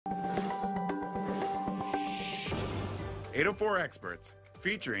804 Experts,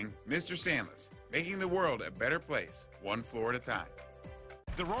 featuring Mr. Sandless, making the world a better place, one floor at a time.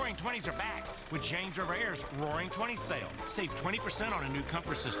 The Roaring 20s are back with James River Air's Roaring 20s sale. Save 20% on a new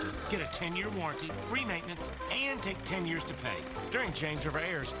comfort system. Get a 10-year warranty, free maintenance, and take 10 years to pay during James River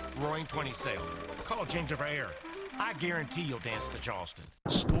Air's Roaring 20s sale. Call James River Air. I guarantee you'll dance to Charleston.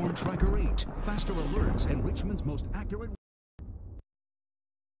 Storm Tracker 8, faster alerts and Richmond's most accurate.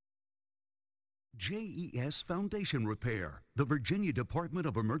 JES Foundation Repair, the Virginia Department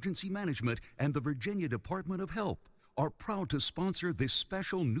of Emergency Management, and the Virginia Department of Health are proud to sponsor this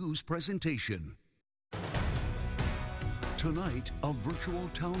special news presentation. Tonight, a virtual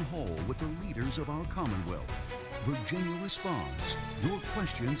town hall with the leaders of our Commonwealth. Virginia Responds, your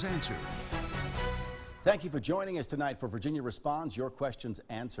questions answered. Thank you for joining us tonight for Virginia Responds, your questions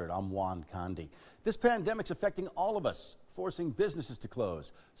answered. I'm Juan Condi. This pandemic's affecting all of us, forcing businesses to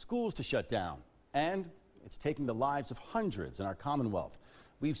close, schools to shut down, and it's taking the lives of hundreds in our Commonwealth.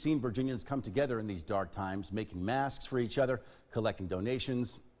 We've seen Virginians come together in these dark times, making masks for each other, collecting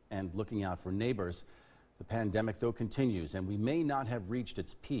donations, and looking out for neighbors. The pandemic, though, continues, and we may not have reached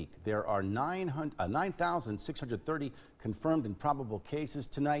its peak. There are 9,630 confirmed and probable cases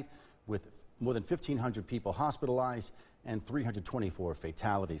tonight, with more than 1,500 people hospitalized and 324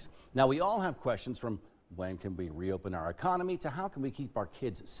 fatalities. Now, we all have questions from when can we reopen our economy to how can we keep our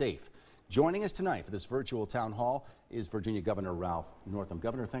kids safe. Joining us tonight for this virtual town hall is Virginia Governor Ralph Northam.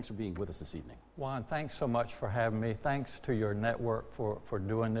 Governor, thanks for being with us this evening. Juan, thanks so much for having me. Thanks to your network for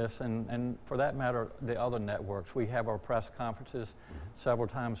doing this, and for that matter, the other networks. We have our press conferences several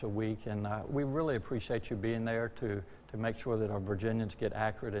times a week, and we really appreciate you being there to make sure that our Virginians get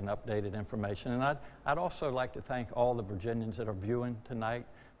accurate and updated information. And I'd also like to thank all the Virginians that are viewing tonight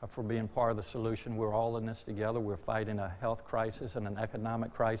for being part of the solution. We're all in this together. We're fighting a health crisis and an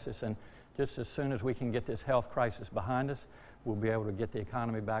economic crisis, and just as soon as we can get this health crisis behind us, we'll be able to get the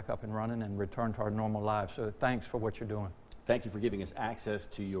economy back up and running and return to our normal lives. So thanks for what you're doing. Thank you for giving us access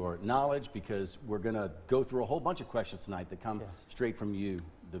to your knowledge, because we're going to go through a whole bunch of questions tonight that come straight from you,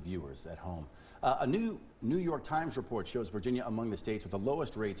 the viewers at home. A new New York Times report shows Virginia among the states with the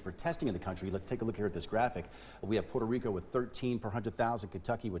lowest rates for testing in the country. Let's take a look here at this graphic. We have Puerto Rico with 13 per 100,000,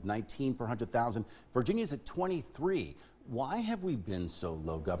 Kentucky with 19 per 100,000. Virginia's at 23. Why have we been so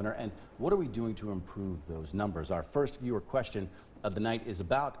low, Governor, and what are we doing to improve those numbers? Our first viewer question of the night is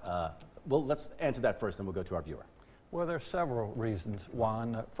about, well, let's answer that first, then we'll go to our viewer. Well, there's several reasons,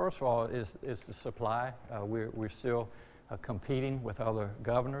 Juan. First of all is the supply. We're still competing with other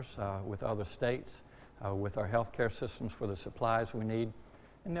governors, with other states, with our healthcare systems for the supplies we need.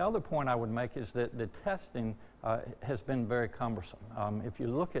 And the other point I would make is that the testing has been very cumbersome. If you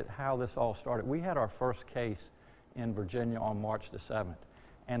look at how this all started, we had our first case in Virginia on March the 7th.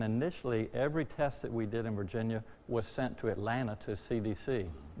 And initially, every test that we did in Virginia was sent to Atlanta to CDC.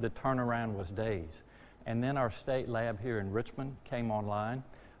 The turnaround was days. And then our state lab here in Richmond came online.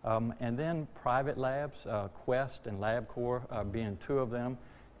 And then private labs, Quest and LabCorp being two of them.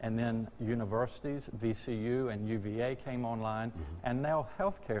 And then universities, VCU and UVA came online. And now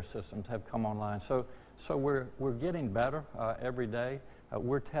healthcare systems have come online. So we're getting better every day.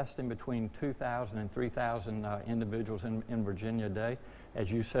 We're testing between 2,000 and 3,000 individuals in Virginia a day.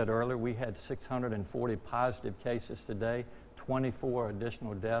 As you said earlier, we had 640 positive cases today, 24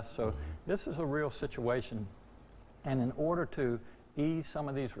 additional deaths. So this is a real situation. And in order to ease some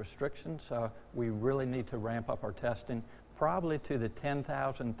of these restrictions, we really need to ramp up our testing, probably to the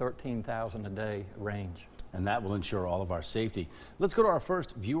 10,000, 13,000 a day range. And that will ensure all of our safety. Let's go to our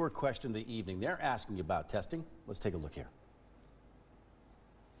first viewer question of the evening. They're asking about testing. Let's take a look here.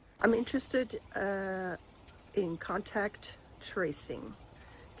 I'm interested in contact tracing.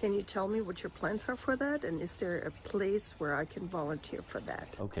 Can you tell me what your plans are for that? And is there a place where I can volunteer for that?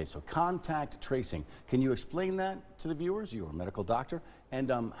 Okay, so contact tracing. Can you explain that to the viewers? You're a medical doctor,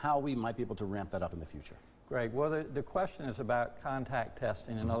 and how we might be able to ramp that up in the future. Great. Well, the question is about contact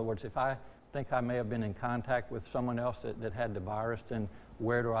testing. In other words, if I think I may have been in contact with someone else that had the virus, then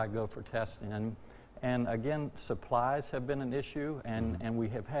where do I go for testing? And again, supplies have been an issue, and we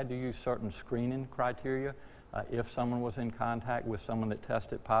have had to use certain screening criteria. If someone was in contact with someone that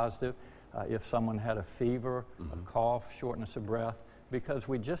tested positive, if someone had a fever, a cough, shortness of breath, because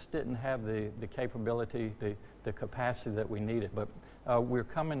we just didn't have the capability, the capacity that we needed. But we're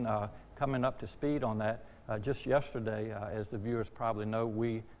coming up to speed on that. Just yesterday, as the viewers probably know,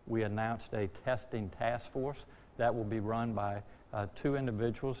 we announced a testing task force that will be run by two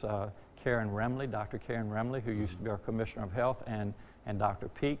individuals, Dr. Karen Remley, who used to be our Commissioner of Health, and Dr.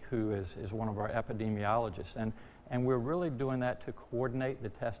 Peak, who is one of our epidemiologists. And we're really doing that to coordinate the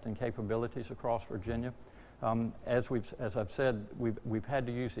testing capabilities across Virginia. As I've said, we've had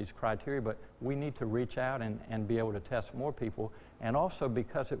to use these criteria, but we need to reach out and be able to test more people. And also,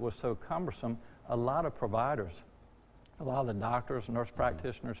 because it was so cumbersome, a lot of providers, a lot of the doctors, nurse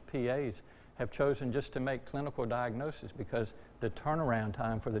practitioners, PAs, have chosen just to make clinical diagnosis because the turnaround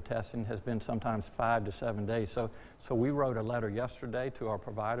time for the testing has been sometimes 5 to 7 days. So we wrote a letter yesterday to our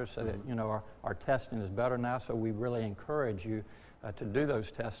providers so that, you know, our testing is better now, so we really encourage you to do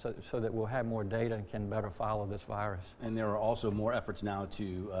those tests so that we'll have more data and can better follow this virus. And there are also more efforts now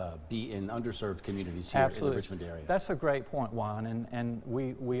to be in underserved communities here in the Richmond area. That's a great point, Juan, and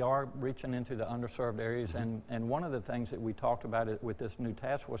we are reaching into the underserved areas, and one of the things that we talked about with this new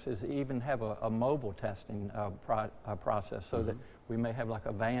task force is even have a mobile testing process so that we may have like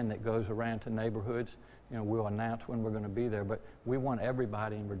a van that goes around to neighborhoods. You know, we'll announce when we're going to be there, but we want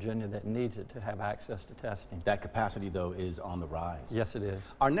everybody in Virginia that needs it to have access to testing. That capacity, though, is on the rise. Yes, it is.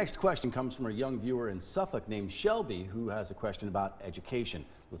 Our next question comes from a young viewer in Suffolk named Shelby, who has a question about education.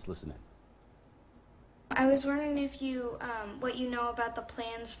 Let's listen in. I was wondering if you, what you know about the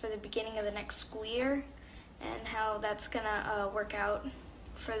plans for the beginning of the next school year and how that's going to work out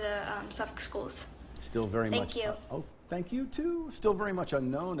for the Suffolk schools. Still very much. Thank you. Oh, thank you, too. Still very much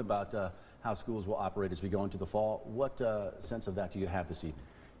unknown about how schools will operate as we go into the fall. What sense of that do you have this evening?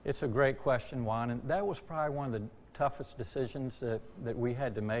 It's a great question, Juan, and that was probably one of the toughest decisions that we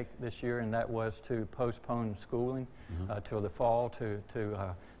had to make this year, and that was to postpone schooling till the fall,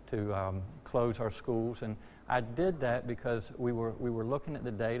 to close our schools. And I did that because we were looking at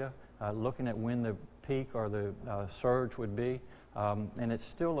the data, looking at when the peak or the surge would be, and it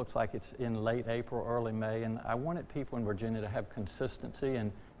still looks like it's in late April, early May, and I wanted people in Virginia to have consistency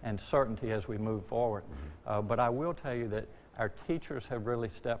and certainty as we move forward. But I will tell you that our teachers have really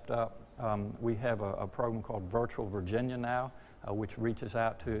stepped up. We have a program called Virtual Virginia now, which reaches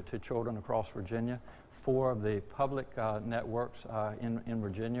out to children across Virginia. 4 of the public networks in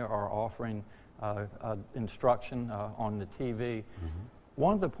Virginia are offering instruction on the TV.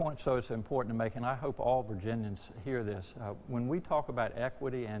 One of the points, though, is important to make, and I hope all Virginians hear this. When we talk about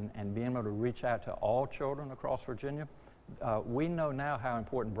equity and being able to reach out to all children across Virginia, we know now how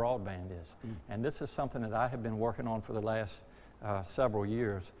important broadband is. And this is something that I have been working on for the last several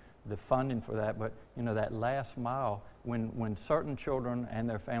years, the funding for that. But, you know, that last mile, when certain children and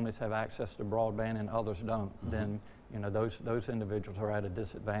their families have access to broadband and others don't, then, you know, those individuals are at a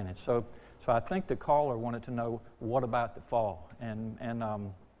disadvantage. So I think the caller wanted to know, what about the fall? And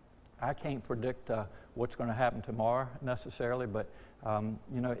I can't predict what's going to happen tomorrow necessarily, but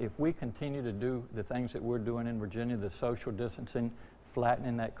you know, if we continue to do the things that we're doing in Virginia, the social distancing,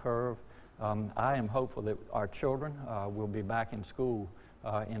 flattening that curve, I am hopeful that our children will be back in school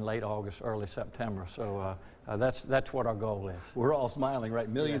in late August, early September. So that's what our goal is. We're all smiling, right?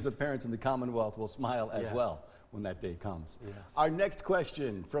 Millions of parents in the Commonwealth will smile as well when that day comes. Our next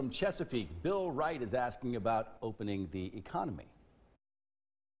question from Chesapeake. Bill Wright is asking about opening the economy.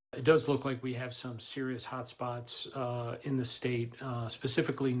 It does look like we have some serious hotspots in the state,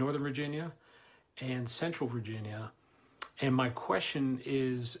 specifically Northern Virginia and Central Virginia. And my question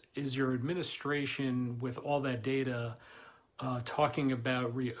is your administration, with all that data, talking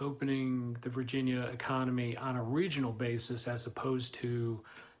about reopening the Virginia economy on a regional basis as opposed to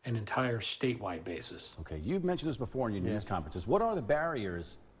an entire statewide basis? Okay, you've mentioned this before in your news conferences. What are the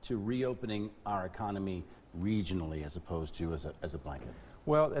barriers to reopening our economy regionally as opposed to as a blanket?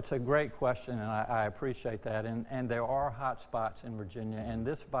 Well, it's a great question, and I appreciate that. And there are hot spots in Virginia, and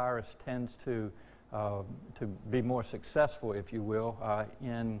this virus tends to be more successful, if you will,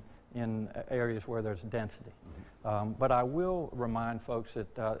 in areas where there's density. But I will remind folks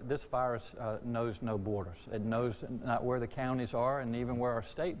that this virus knows no borders. It knows not where the counties are and even where our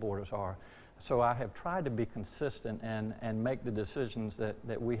state borders are. So I have tried to be consistent and make the decisions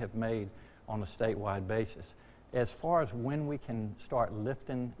that we have made on a statewide basis. As far as when we can start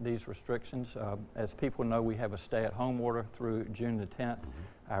lifting these restrictions, as people know, we have a stay-at-home order through June the 10th.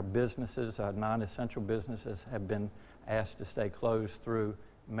 Our businesses, non-essential businesses, have been asked to stay closed through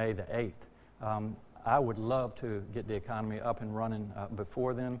May the 8th. I would love to get the economy up and running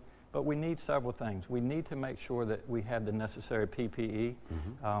before then, but we need several things. We need to make sure that we have the necessary PPE.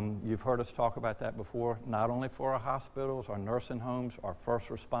 You've heard us talk about that before, not only for our hospitals, our nursing homes, our first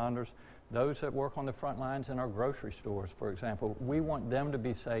responders, those that work on the front lines in our grocery stores, for example. We want them to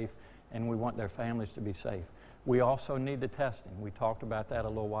be safe, and we want their families to be safe. We also need the testing. We talked about that a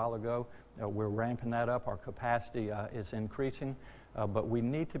little while ago. We're ramping that up. Our capacity is increasing, but we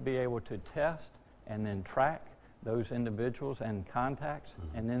need to be able to test and then track those individuals and contacts,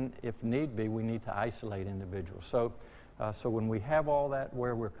 and then if need be, we need to isolate individuals. So when we have all that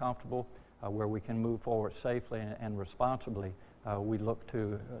where we're comfortable, where we can move forward safely and responsibly, we look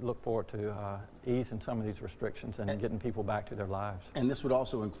forward to easing some of these restrictions and getting people back to their lives. And this would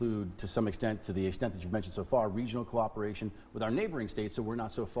also include, to some extent, to the extent that you've mentioned so far, regional cooperation with our neighboring states, so we're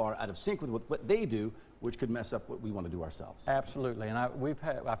not so far out of sync with what they do, which could mess up what we want to do ourselves. Absolutely, and I've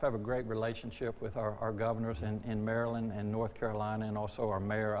had a great relationship with our governors in Maryland and North Carolina, and also our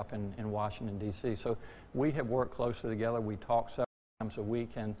mayor up in Washington, D.C. So we have worked closely together. We talk several times a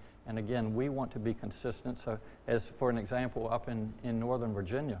week, and again, we want to be consistent. So as for an example, up in Northern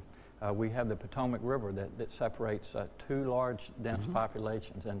Virginia, we have the Potomac River that separates two large, dense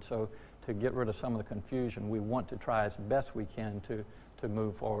populations. And so to get rid of some of the confusion, we want to try as best we can to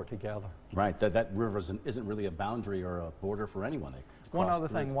move forward together. Right, that river isn't really a boundary or a border for anyone. One other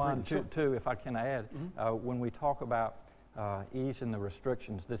thing, Juan, too, if I can add, when we talk about easing the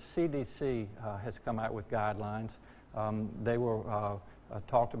restrictions, the CDC has come out with guidelines. They were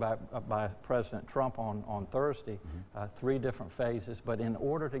talked about by President Trump on Thursday, 3 different phases. But in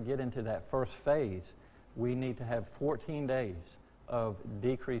order to get into that first phase, we need to have 14 days of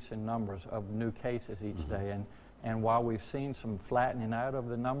decrease in numbers of new cases each day. And while we've seen some flattening out of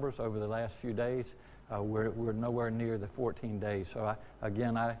the numbers over the last few days, we're nowhere near the 14 days. So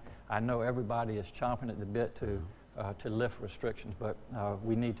I know everybody is chomping at the bit to lift restrictions, but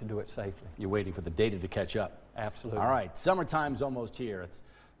we need to do it safely. You're waiting for the data to catch up. Absolutely. All right, summertime's almost here. It's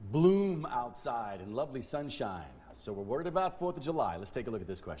bloom outside and lovely sunshine. So we're worried about 4th of July. Let's take a look at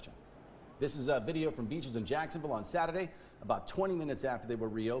this question. This is a video from beaches in Jacksonville on Saturday, about 20 minutes after they were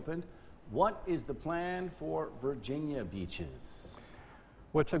reopened. What is the plan for Virginia beaches?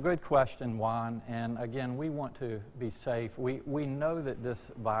 Well, it's a good question, Juan, and again, we want to be safe. We know that this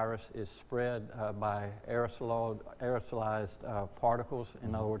virus is spread by aerosolized particles.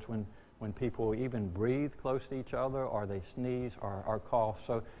 In other words, when people even breathe close to each other, or they sneeze or cough.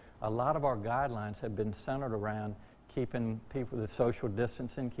 So a lot of our guidelines have been centered around keeping people, the social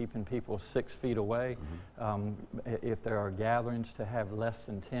distancing, keeping people 6 feet away. If there are gatherings, to have less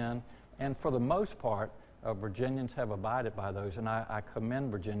than 10. And for the most part, Virginians have abided by those, and I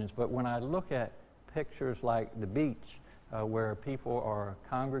commend Virginians. But when I look at pictures like the beach, where people are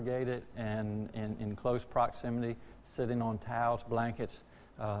congregated and in close proximity, sitting on towels, blankets,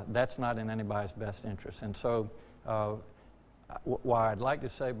 that's not in anybody's best interest. And so while I'd like to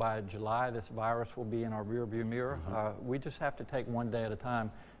say by July this virus will be in our rearview mirror, we just have to take one day at a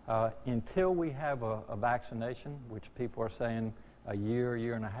time. Until we have a vaccination, which people are saying a year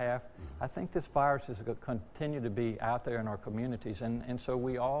and a half, I think this virus is going to continue to be out there in our communities. And so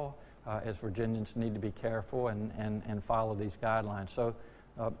we all, as Virginians, need to be careful and follow these guidelines. So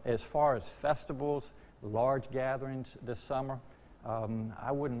as far as festivals, large gatherings this summer,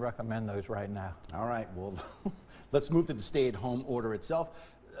 I wouldn't recommend those right now. All right, well, let's move to the stay-at-home order itself.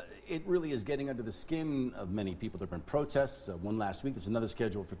 It really is getting under the skin of many people. There have been protests, one last week. There's another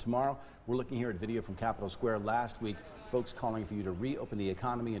scheduled for tomorrow. We're looking here at a video from Capitol Square last week, folks calling for you to reopen the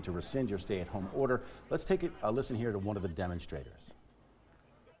economy and to rescind your stay-at-home order. Let's take a listen here to one of the demonstrators.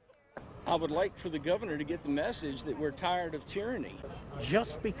 I would like for the governor to get the message that we're tired of tyranny.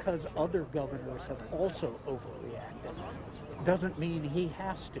 Just because other governors have also overreacted doesn't mean he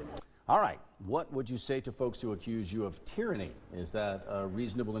has to. All right, what would you say to folks who accuse you of tyranny? Is that a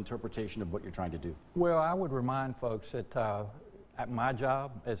reasonable interpretation of what you're trying to do? Well, I would remind folks that my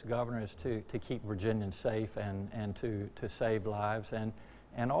job as governor is to keep Virginians safe and to save lives,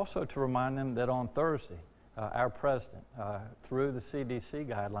 and also to remind them that on Thursday, our president, through the CDC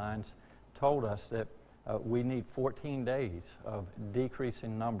guidelines, told us that we need 14 days of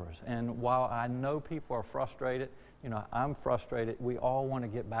decreasing numbers. And while I know people are frustrated, you know, I'm frustrated. We all want to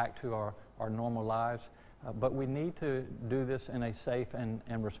get back to our normal lives, but we need to do this in a safe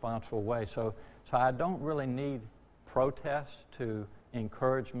and responsible way. So I don't really need protests to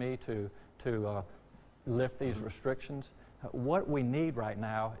encourage me to lift these restrictions. What we need right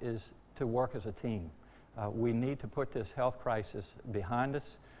now is to work as a team. We need to put this health crisis behind us.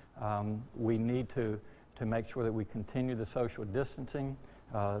 We need to make sure that we continue the social distancing,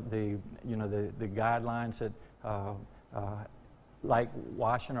 the guidelines that like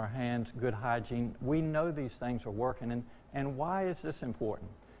washing our hands, good hygiene. We know these things are working, and why is this important?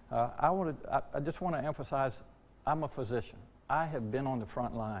 I just want to emphasize, I'm a physician. I have been on the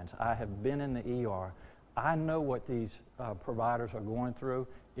front lines. I have been in the ER. I know what these providers are going through.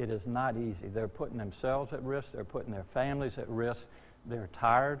 It is not easy. They're putting themselves at risk. They're putting their families at risk. They're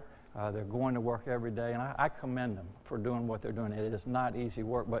tired. They're going to work every day, and I commend them for doing what they're doing. It is not easy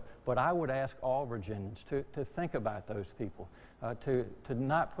work, but I would ask all Virginians to think about those people. to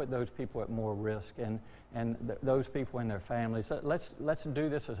not put those people at more risk and those people and their families. Let's do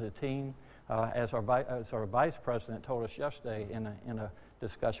this as a team. As our Vice President told us yesterday in a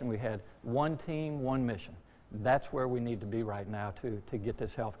discussion we had, one team, one mission. That's where we need to be right now to get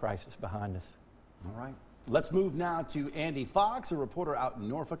this health crisis behind us. All right. Let's move now to Andy Fox, a reporter out in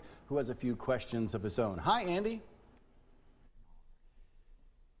Norfolk, who has a few questions of his own. Hi, Andy.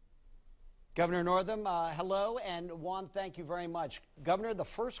 Governor Northam, hello, and Juan, thank you very much. Governor, the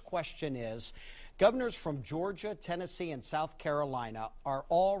first question is, governors from Georgia, Tennessee, and South Carolina are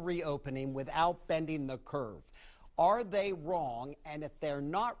all reopening without bending the curve. Are they wrong? And if they're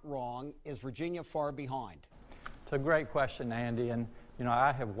not wrong, is Virginia far behind? It's a great question, Andy, and you know,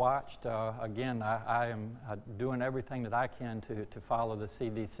 I have watched, again, I am doing everything that I can to follow the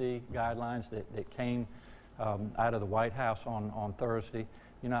CDC guidelines that came out of the White House on Thursday.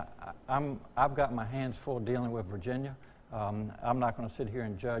 You know, I've got my hands full dealing with Virginia. I'm not going to sit here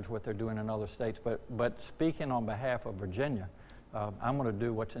and judge what they're doing in other states, but speaking on behalf of Virginia, I'm going to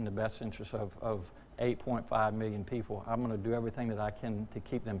do what's in the best interest of 8.5 million people. I'm going to do everything that I can to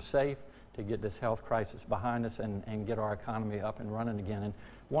keep them safe, to get this health crisis behind us and get our economy up and running again. And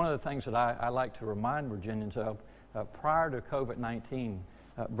one of the things that I like to remind Virginians of, prior to COVID-19,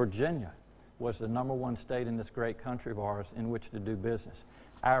 Virginia was the #1 state in this great country of ours in which to do business.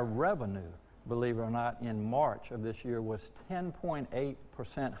 Our revenue, believe it or not, in March of this year was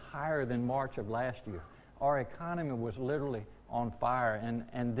 10.8% higher than March of last year. Our economy was literally on fire,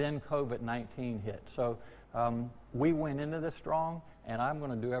 and then COVID-19 hit. So we went into this strong, and I'm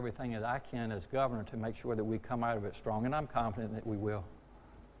going to do everything that I can as governor to make sure that we come out of it strong, and I'm confident that we will.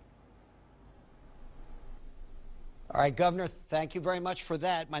 All right, Governor, thank you very much for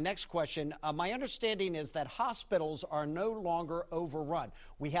that. My next question, my understanding is that hospitals are no longer overrun.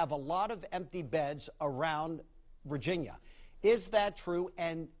 We have a lot of empty beds around Virginia. Is that true?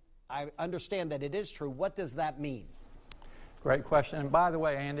 And I understand that it is true. What does that mean? Great question. And by the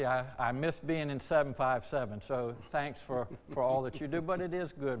way, Andy, I miss being in 757, so thanks for all that you do. But it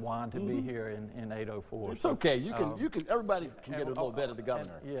is good, Juan, to be here in 804. It's okay. You can. Everybody can get a little bit of the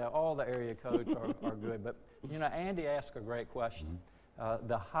governor. Yeah, all the area codes are good. But you know, Andy asked a great question.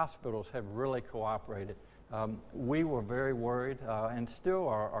 The hospitals have really cooperated. We were very worried and still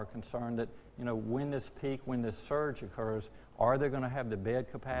are concerned that, you know, when this peak, when this surge occurs, are they going to have the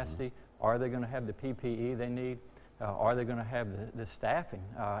bed capacity? Are they going to have the PPE they need? Are they going to have the staffing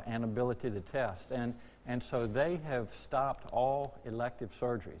and ability to test? And so they have stopped all elective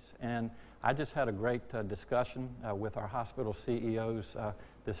surgeries. And I just had a great discussion with our hospital CEOs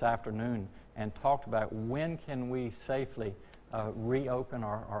this afternoon and talked about when can we safely reopen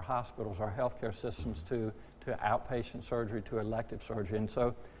our hospitals, our healthcare systems to outpatient surgery, to elective surgery. And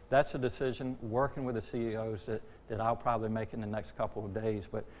so that's a decision, working with the CEOs, that I'll probably make in the next couple of days.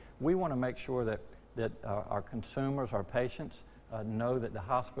 But we want to make sure that our consumers, our patients, know that the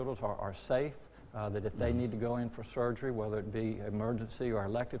hospitals are safe, that if they need to go in for surgery, whether it be emergency or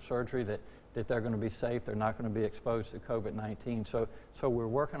elective surgery, that they're going to be safe, they're not going to be exposed to COVID-19. So we're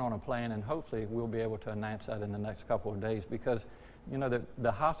working on a plan, and hopefully we'll be able to announce that in the next couple of days, because, you know,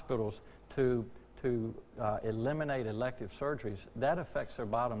 the hospitals, to eliminate elective surgeries, that affects their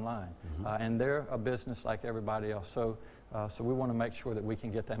bottom line, and they're a business like everybody else. So we want to make sure that we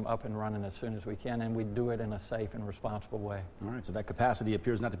can get them up and running as soon as we can, and we do it in a safe and responsible way. All right, so that capacity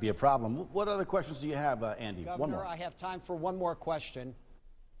appears not to be a problem. What other questions do you have, Andy? Governor, one more. I have time for one more question.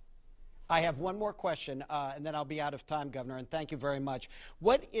 I have one more question, and then I'll be out of time, Governor, and thank you very much.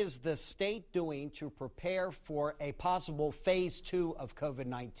 What is the state doing to prepare for a possible phase 2 of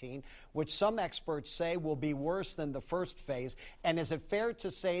COVID-19, which some experts say will be worse than the first phase? And is it fair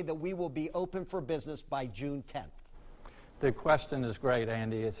to say that we will be open for business by June 10th? The question is great,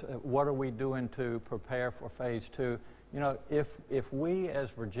 Andy. It's what are we doing to prepare for phase 2? You know, if we as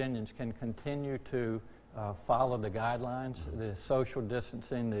Virginians can continue to follow the guidelines, the social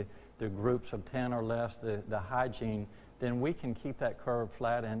distancing, the groups of 10 or less, the hygiene, then we can keep that curve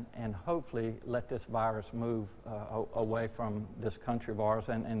flat and hopefully let this virus move away from this country of ours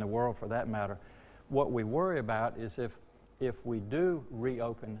and the world for that matter. What we worry about is if we do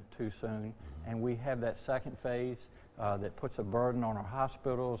reopen too soon and we have that second phase that puts a burden on our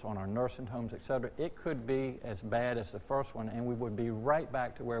hospitals, on our nursing homes, et cetera, it could be as bad as the first one, and we would be right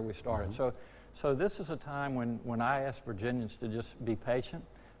back to where we started. So this is a time when I ask Virginians to just be patient.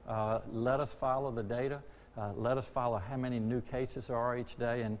 Let us follow the data. Let us follow how many new cases there are each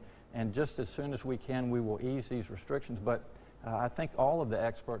day, and just as soon as we can, we will ease these restrictions. But I think all of the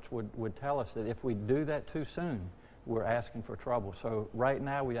experts would tell us that if we do that too soon, we're asking for trouble. So right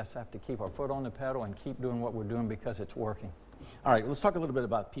now, we just have to keep our foot on the pedal and keep doing what we're doing because it's working. All right, let's talk a little bit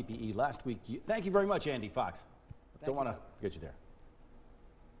about PPE. Last week, thank you very much, Andy Fox. Don't want to forget you there.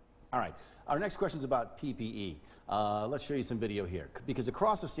 All right, our next question is about PPE. Let's show you some video here. Because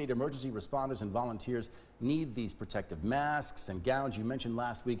across the state, emergency responders and volunteers need these protective masks and gowns. You mentioned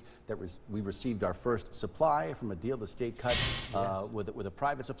last week that we received our first supply from a deal the state cut with a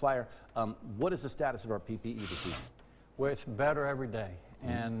private supplier. What is the status of our PPE this season? Well, it's better every day.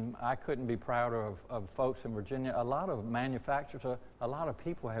 And I couldn't be prouder of folks in Virginia. A lot of manufacturers, a lot of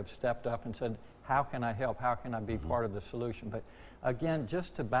people have stepped up and said, how can I help? How can I be part of the solution? But again,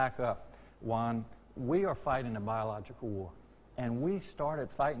 just to back up, Juan, we are fighting a biological war. And we started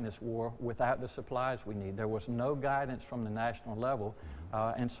fighting this war without the supplies we need. There was no guidance from the national level.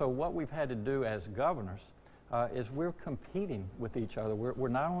 And so what we've had to do as governors is we're competing with each other. We're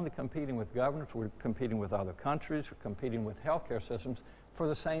not only competing with governors, we're competing with other countries, we're competing with healthcare systems for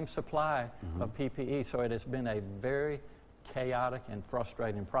the same supply of PPE. So it has been a very chaotic and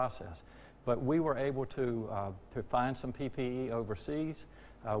frustrating process. But we were able to find some PPE overseas.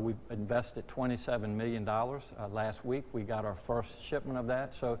 We invested $27 million last week. We got our first shipment of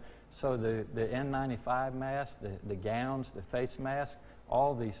that. So the N95 masks, the gowns, the face masks,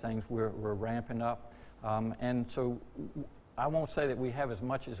 all these things we're ramping up. And so I won't say that we have as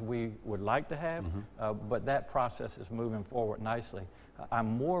much as we would like to have, but that process is moving forward nicely. I'm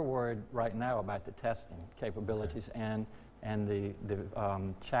more worried right now about the testing capabilities and the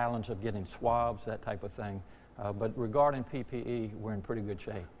challenge of getting swabs, that type of thing. But regarding PPE, we're in pretty good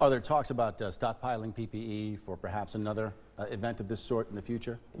shape. Are there talks about stockpiling PPE for perhaps another event of this sort in the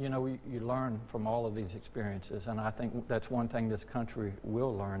future? You know, you learn from all of these experiences, and I think that's one thing this country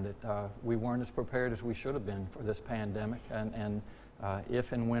will learn, that we weren't as prepared as we should have been for this pandemic, and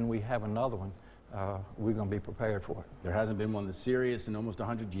if and when we have another one, we're going to be prepared for it. There hasn't been one this serious in almost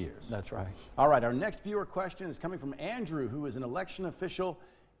 100 years. That's right. All right, our next viewer question is coming from Andrew, who is an election official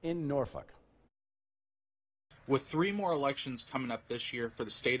in Norfolk. With 3 more elections coming up this year for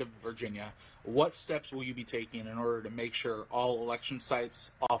the state of Virginia, what steps will you be taking in order to make sure all election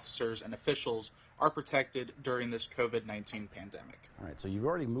sites, officers, and officials are protected during this COVID-19 pandemic? All right, so you've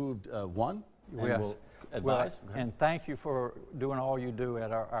already moved one, and yes. we'll advise. Well, and thank you for doing all you do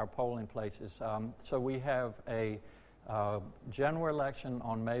at our polling places. So we have a general election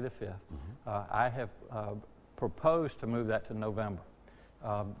on May the 5th. I have proposed to move that to November.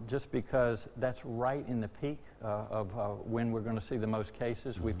 Just because that's right in the peak of when we're going to see the most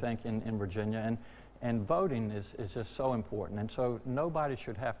cases, we think, in Virginia. And voting is just so important. And so nobody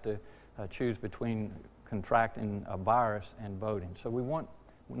should have to choose between contracting a virus and voting. So we want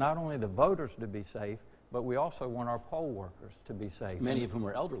not only the voters to be safe, but we also want our poll workers to be safe. Many of whom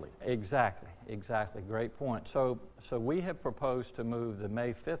are elderly. Exactly, exactly. Great point. So we have proposed to move the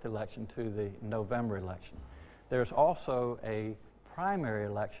May 5th election to the November election. There's also a primary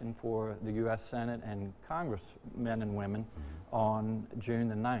election for the U.S. Senate and congressmen and women on June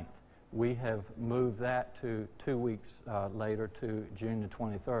the 9th. We have moved that to 2 weeks later to June the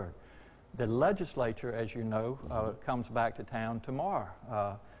 23rd. The legislature, as you know, comes back to town tomorrow,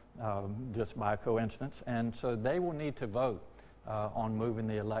 just by coincidence, and so they will need to vote on moving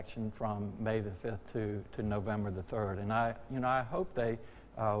the election from May the 5th to November the 3rd. And I hope they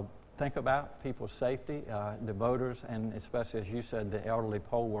think about people's safety, the voters, and especially, as you said, the elderly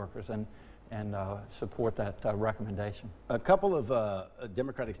poll workers, and support that recommendation. A couple of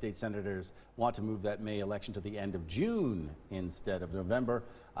Democratic state senators want to move that May election to the end of June instead of November.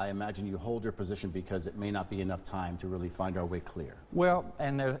 I imagine you hold your position because it may not be enough time to really find our way clear. Well,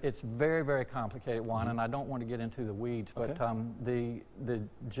 and it's very, very complicated, Juan, and I don't want to get into the weeds, but the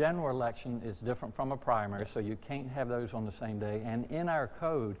general election is different from a primary, so you can't have those on the same day. And in our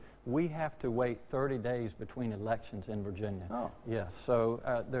code, we have to wait 30 days between elections in Virginia. Oh. Yes,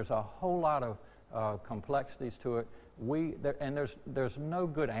 so there's a whole lot of complexities to it. And there's no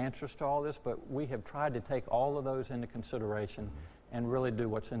good answers to all this, but we have tried to take all of those into consideration and really do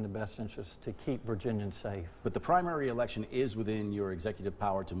what's in the best interest to keep Virginians safe. But the primary election is within your executive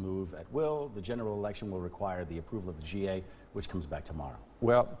power to move at will. The general election will require the approval of the GA, which comes back tomorrow.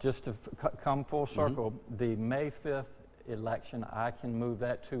 Well, just to come full circle, the May 5th election, I can move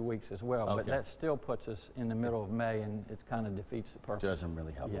that 2 weeks as well, but that still puts us in the middle of May, and it kind of defeats the purpose. Doesn't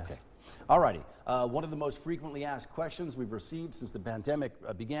really help. Okay. All righty. One of the most frequently asked questions we've received since the pandemic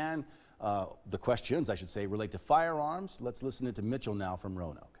began, the questions, I should say, relate to firearms. Let's listen to Mitchell now from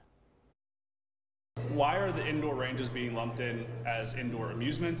Roanoke. Why are the indoor ranges being lumped in as indoor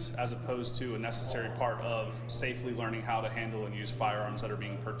amusements as opposed to a necessary part of safely learning how to handle and use firearms that are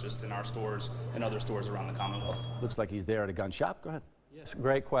being purchased in our stores and other stores around the Commonwealth? Looks like he's there at a gun shop. Go ahead. Yes,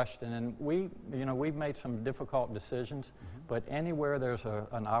 great question. And we've made some difficult decisions, but anywhere there's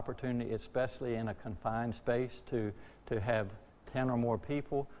an opportunity, especially in a confined space, to have 10 or more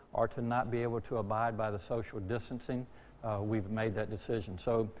people, or to not be able to abide by the social distancing, we've made that decision.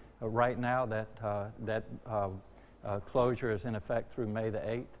 So right now that closure is in effect through May the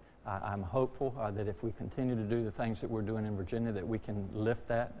 8th. I'm hopeful that if we continue to do the things that we're doing in Virginia, that we can lift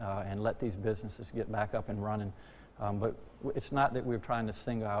that and let these businesses get back up and running. But it's not that we're trying to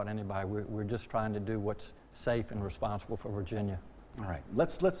single out anybody. We're just trying to do what's safe and responsible for Virginia. All right,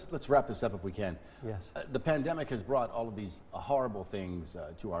 let's wrap this up if we can. Yes. The pandemic has brought all of these horrible things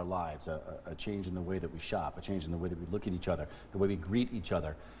to our lives, a change in the way that we shop, a change in the way that we look at each other, the way we greet each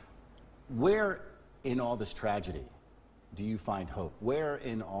other. Where in all this tragedy do you find hope? Where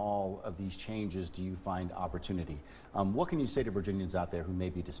in all of these changes do you find opportunity? What can you say to Virginians out there who may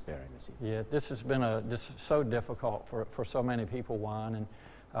be despairing this evening? Yeah, this has been just so difficult for so many people, Juan,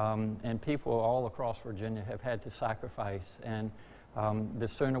 and people all across Virginia have had to sacrifice, and the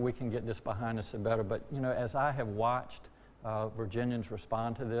sooner we can get this behind us, the better. But as I have watched Virginians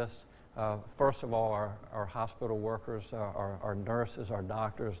respond to this, first of all, our hospital workers, our nurses, our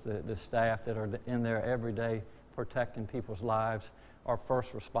doctors, the staff that are in there every day protecting people's lives, our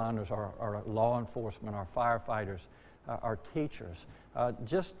first responders, our law enforcement, our firefighters, our teachers,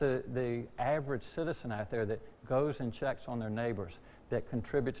 just the average citizen out there that goes and checks on their neighbors, that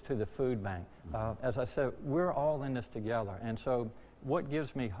contributes to the food bank. As I said, we're all in this together, and so what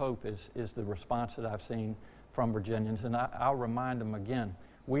gives me hope is the response that I've seen from Virginians, and I'll remind them again,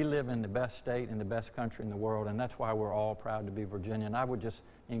 we live in the best state and the best country in the world, and that's why we're all proud to be Virginian. I would just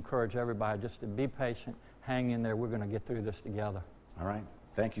encourage everybody just to be patient, hang in there. We're going to get through this together. All right.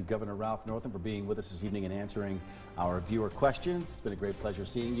 Thank you, Governor Ralph Northam, for being with us this evening and answering our viewer questions. It's been a great pleasure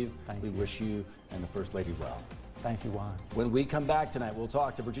seeing you. We wish you and the First Lady well. Thank you, Juan. When we come back tonight, we'll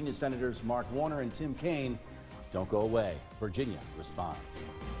talk to Virginia Senators Mark Warner and Tim Kaine. Don't go away. Virginia responds.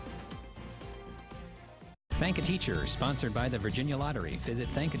 Thank a Teacher, sponsored by the Virginia Lottery. Visit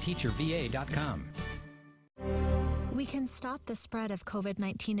thankateacherva.com. We can stop the spread of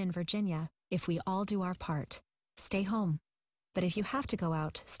COVID-19 in Virginia if we all do our part. Stay home. But if you have to go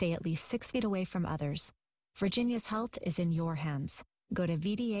out, stay at least 6 feet away from others. Virginia's health is in your hands. Go to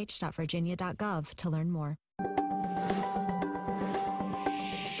vdh.virginia.gov to learn more.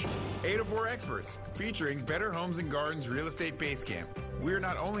 804 Experts, featuring Better Homes and Gardens Real Estate Base Camp. We're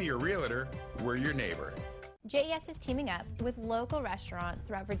not only your realtor, we're your neighbor. JES is teaming up with local restaurants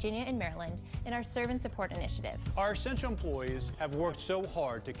throughout Virginia and Maryland in our Serve and Support initiative. Our essential employees have worked so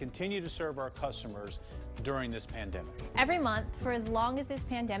hard to continue to serve our customers during this pandemic. Every month, for as long as this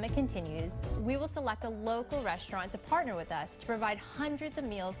pandemic continues, we will select a local restaurant to partner with us to provide hundreds of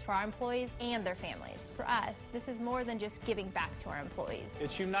meals for our employees and their families. For us, this is more than just giving back to our employees.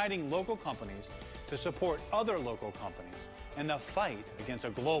 It's uniting local companies to support other local companies in the fight against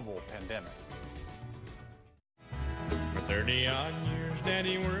a global pandemic. For 30-odd years,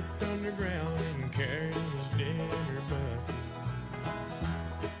 Daddy worked underground and carried his dinner bucket.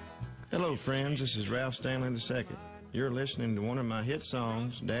 Hello, friends. This is Ralph Stanley II. You're listening to one of my hit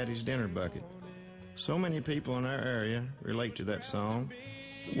songs, Daddy's Dinner Bucket. So many people in our area relate to that song.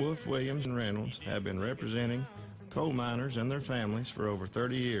 Wolf, Williams, and Reynolds have been representing coal miners and their families for over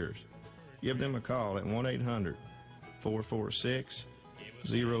 30 years. Give them a call at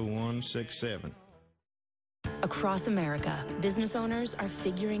 1-800-446-0167. Across America, business owners are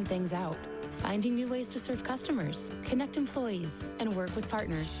figuring things out, finding new ways to serve customers, connect employees, and work with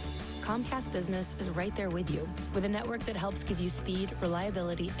partners. Comcast Business is right there with you, with a network that helps give you speed,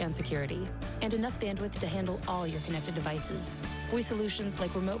 reliability, and security, and enough bandwidth to handle all your connected devices. Voice solutions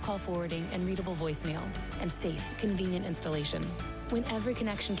like remote call forwarding and readable voicemail, and safe, convenient installation. When every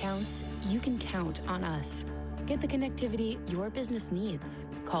connection counts, you can count on us. Get the connectivity your business needs.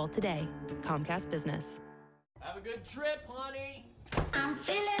 Call today. Comcast Business. Have a good trip, honey. I'm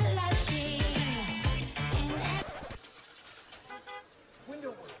feeling lucky. Window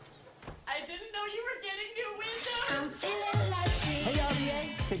work. I didn't know you were getting new windows. I'm feeling lucky. Hey,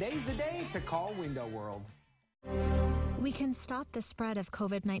 RVA, today's the day to call Window World. We can stop the spread of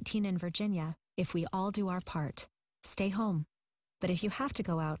COVID-19 in Virginia if we all do our part. Stay home. But if you have to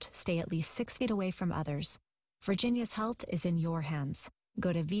go out, stay at least 6 feet away from others. Virginia's health is in your hands.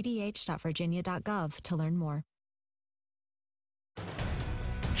 Go to vdh.virginia.gov to learn more.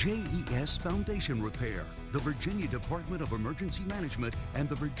 JES Foundation Repair, the Virginia Department of Emergency Management, and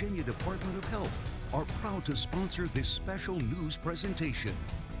the Virginia Department of Health are proud to sponsor this special news presentation.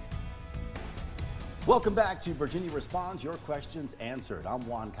 Welcome back to Virginia Responds, your questions answered. I'm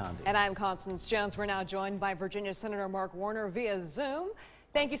Juan Conde. And I'm Constance Jones. We're now joined by Virginia Senator Mark Warner via Zoom.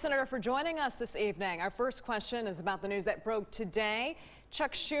 Thank you, Senator, for joining us this evening. Our first question is about the news that broke today.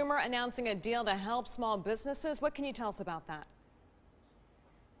 Chuck Schumer announcing a deal to help small businesses. What can you tell us about that?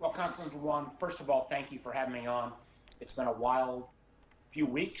 Well, Constance, Juan, first of all, thank you for having me on. It's been a wild few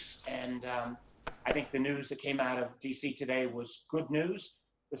weeks, and I think the news that came out of D.C. today was good news.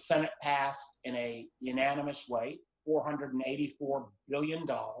 The Senate passed in a unanimous way $484 billion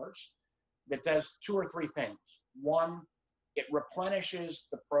that does two or three things. One, it replenishes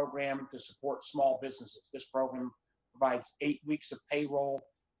the program to support small businesses. This program provides 8 weeks of payroll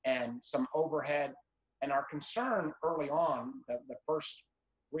and some overhead. And our concern early on, the first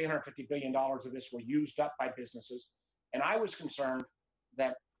 $350 billion of this were used up by businesses. And I was concerned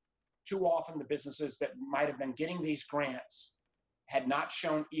that too often the businesses that might have been getting these grants had not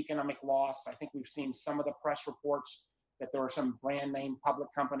shown economic loss. I think we've seen some of the press reports that there were some brand name public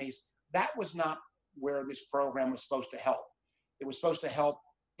companies. That was not where this program was supposed to help. It was supposed to help,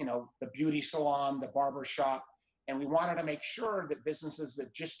 the beauty salon, the barber shop, and we wanted to make sure that businesses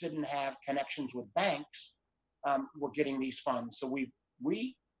that just didn't have connections with banks were getting these funds. So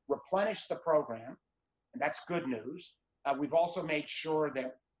we replenished the program, and that's good news. We've also made sure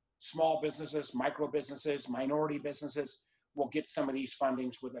that small businesses, micro businesses, minority businesses will get some of these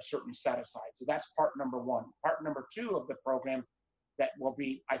fundings with a certain set aside. So that's part number one. Part number two of the program that will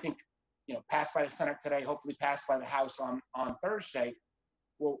be, I think, passed by the Senate today, hopefully passed by the House on Thursday,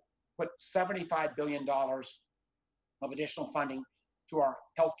 will put $75 billion of additional funding to our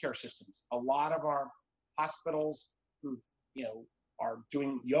healthcare systems. A lot of our hospitals who, are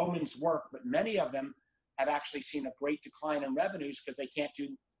doing yeoman's work, but many of them have actually seen a great decline in revenues because they can't do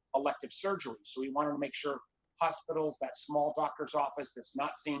elective surgery. So we wanted to make sure hospitals, that small doctor's office that's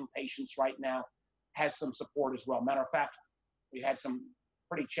not seeing patients right now, has some support as well. Matter of fact, we had some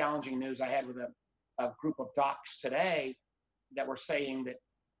pretty challenging news I had with a group of docs today that were saying that,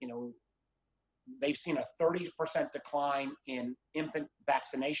 they've seen a 30% decline in infant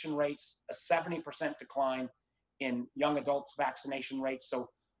vaccination rates, a 70% decline in young adults vaccination rates. So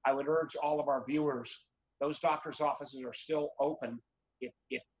I would urge all of our viewers, those doctors' offices are still open. If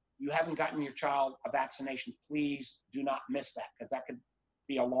you haven't gotten your child a vaccination, please do not miss that, because that could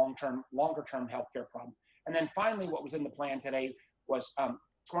be a longer-term healthcare problem. And then finally, what was in the plan today was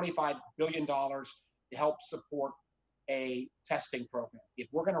 $25 billion to help support a testing program. If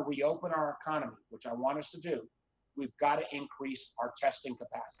we're going to reopen our economy, which I want us to do, we've got to increase our testing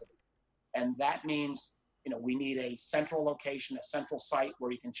capacity. And that means, we need a central location, a central site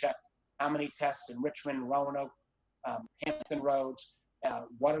where you can check how many tests in Richmond, Roanoke, Hampton Roads,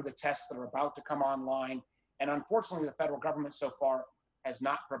 what are the tests that are about to come online. And unfortunately, the federal government so far has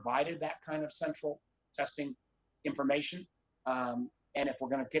not provided that kind of central testing information. And if we're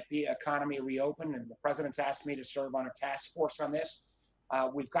going to get the economy reopened, and the president's asked me to serve on a task force on this,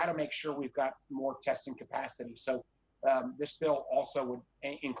 we've got to make sure we've got more testing capacity. So this bill also would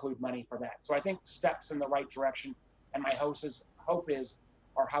include money for that. So I think steps in the right direction. And my hope is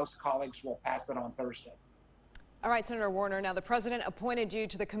our House colleagues will pass it on Thursday. All right, Senator Warner, now the president appointed you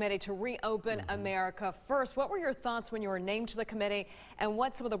to the committee to reopen America first. What were your thoughts when you were named to the committee, and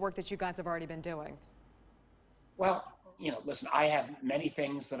what's some of the work that you guys have already been doing? Well, listen, I have many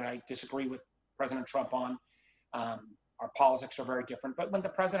things that I disagree with President Trump on. Our politics are very different. But when the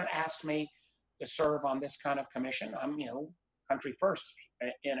president asked me to serve on this kind of commission, I'm, country first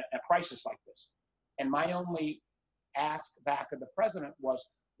in a crisis like this. And my only ask back of the president was,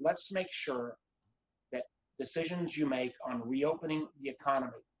 let's make sure that decisions you make on reopening the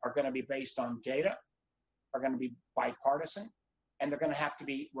economy are going to be based on data, are going to be bipartisan, and they're going to have to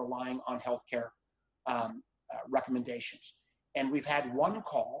be relying on healthcare recommendations. And we've had one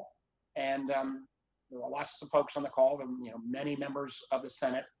call, and there were lots of folks on the call, and many members of the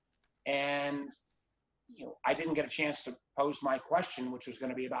Senate, and I didn't get a chance to pose my question, which was going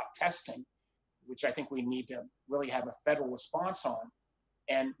to be about testing, which I think we need to really have a federal response on.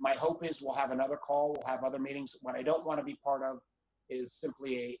 And my hope is we'll have another call, we'll have other meetings. What I don't want to be part of is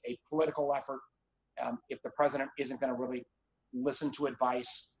simply a political effort if the president isn't going to really listen to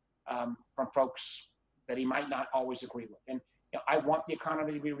advice from folks that he might not always agree with. And I want the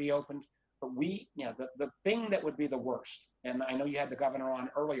economy to be reopened, but the thing that would be the worst, and I know you had the governor on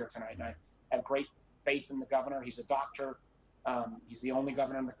earlier tonight, and I have great faith in the governor. He's a doctor. He's the only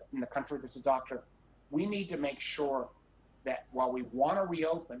governor in the country that's a doctor. We need to make sure that while we want to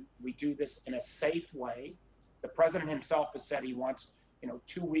reopen, we do this in a safe way. The president himself has said he wants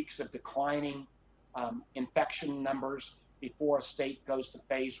 2 weeks of declining infection numbers before a state goes to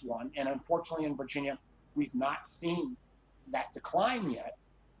phase one. And unfortunately, in Virginia, we've not seen that decline yet.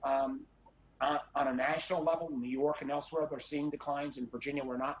 On a national level, in New York and elsewhere, they're seeing declines. In Virginia,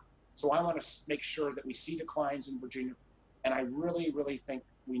 we're not. So I want to make sure that we see declines in Virginia. And I really, really think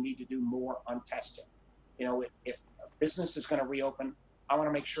we need to do more on testing. You know, if a business is going to reopen, I want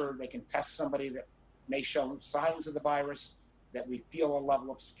to make sure they can test somebody that may show signs of the virus, that we feel a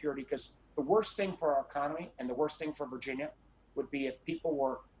level of security. Because the worst thing for our economy and the worst thing for Virginia would be if people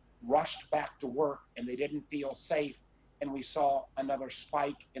were rushed back to work and they didn't feel safe and we saw another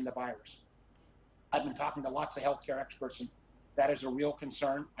spike in the virus. I've been talking to lots of healthcare experts, and that is a real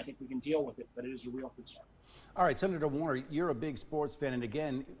concern. I think we can deal with it, but it is a real concern. All right, Senator Warner, you're a big sports fan, and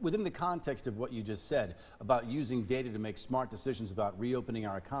again, within the context of what you just said about using data to make smart decisions about reopening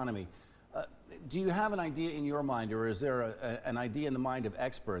our economy, do you have an idea in your mind, or is there an idea in the mind of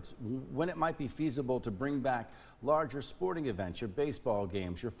experts when it might be feasible to bring back larger sporting events, your baseball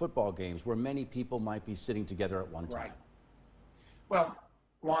games, your football games, where many people might be sitting together at one time? Right. Well,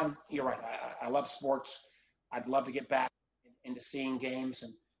 Juan, you're right. I love sports. I'd love to get back into seeing games,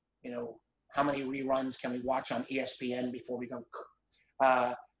 and you know, how many reruns can we watch on ESPN before we go?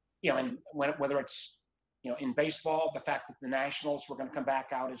 You know, and whether it's, you know, in baseball, the fact that the Nationals were going to come back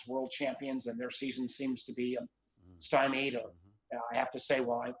out as world champions and their season seems to be stymied. Or I have to say,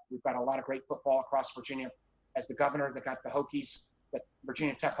 well, we've got a lot of great football across Virginia. As the governor that got the Hokies, the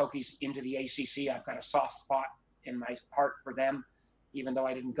Virginia Tech Hokies, into the ACC, I've got a soft spot in my heart for them, even though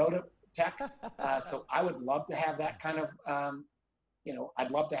I didn't go to Tech. So I would love to have that kind of, you know,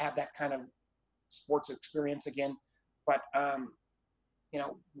 I'd love to have that kind of sports experience again. But, you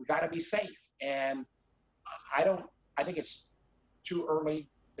know, we got to be safe. And I think it's too early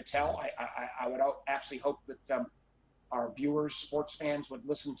to tell. I would actually hope that our viewers, sports fans, would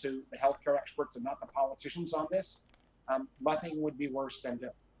listen to the healthcare experts and not the politicians on this. Nothing would be worse than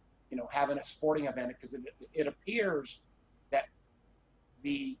to, you know, having a sporting event, because it appears that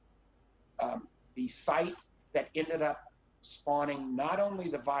the site that ended up spawning not only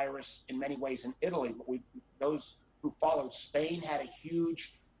the virus in many ways in Italy, but those who followed, Spain had a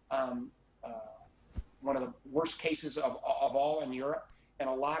huge, one of the worst cases of all in Europe. And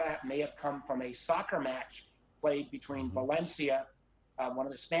a lot of that may have come from a soccer match played between Valencia, one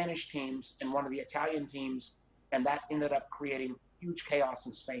of the Spanish teams, and one of the Italian teams. And that ended up creating huge chaos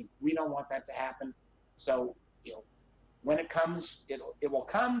in Spain. We don't want that to happen. So, you know, when it comes, it will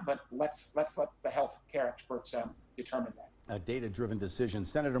come, but let's let the healthcare experts determine that. A data-driven decision.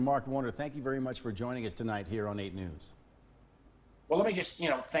 Senator Mark Warner, thank you very much for joining us tonight here on 8 News. Well, let me just, you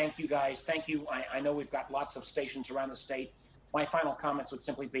know, thank you guys. Thank you. I know we've got lots of stations around the state. My final comments would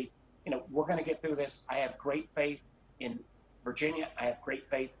simply be, you know, we're going to get through this. I have great faith in Virginia. I have great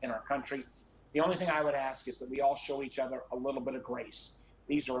faith in our country. The only thing I would ask is that we all show each other a little bit of grace.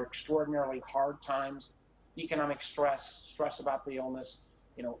 These are extraordinarily hard times, economic stress about the illness.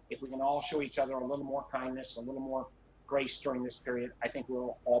 You know, if we can all show each other a little more kindness, a little more grace during this period, I think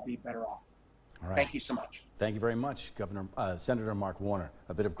we'll all be better off. All right. Thank you so much. Thank you very much, Senator Mark Warner.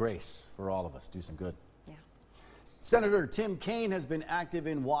 A bit of grace for all of us. Do some good. Yeah. Senator Tim Kaine has been active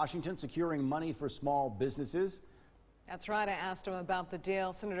in Washington, securing money for small businesses. That's right. I asked him about the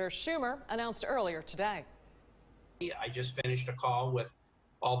deal Senator Schumer announced earlier today. I just finished a call with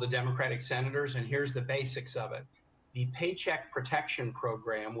all the Democratic senators, and here's the basics of it. The Paycheck Protection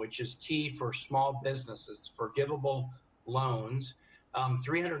Program, which is key for small businesses, forgivable loans,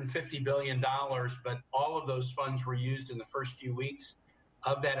 $350 billion, but all of those funds were used in the first few weeks.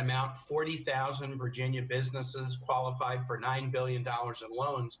 Of that amount, 40,000 Virginia businesses qualified for $9 billion in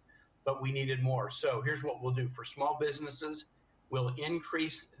loans, but we needed more. So here's what we'll do. For small businesses, we'll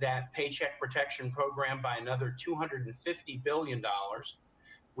increase that Paycheck Protection Program by another $250 billion.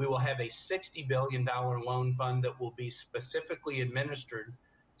 We will have a $60 billion loan fund that will be specifically administered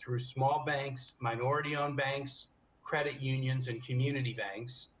through small banks, minority-owned banks, credit unions, and community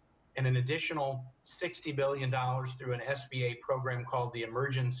banks, and an additional $60 billion through an SBA program called the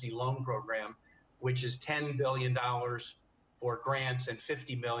Emergency Loan Program, which is $10 billion for grants and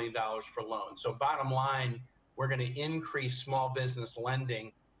 $50 million for loans. So bottom line, we're going to increase small business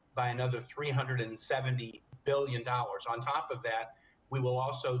lending by another $370 billion. On top of that, we will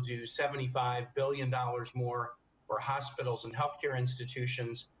also do $75 billion more for hospitals and healthcare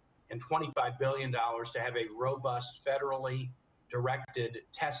institutions, and $25 billion to have a robust federally directed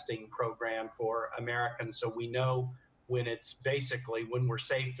testing program for Americans, so we know when we're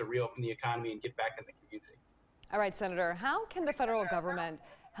safe to reopen the economy and get back in the community. All right, Senator, how can the federal government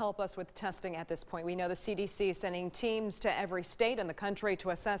help us with testing at this point? We know the CDC is sending teams to every state in the country to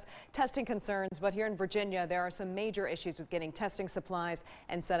assess testing concerns, but here in Virginia, there are some major issues with getting testing supplies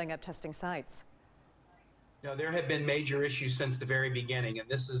and setting up testing sites. No, there have been major issues since the very beginning, and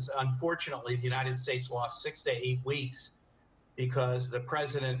this is unfortunately the United States lost 6 to 8 weeks because the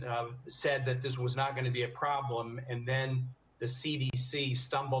president said that this was not going to be a problem, and then the CDC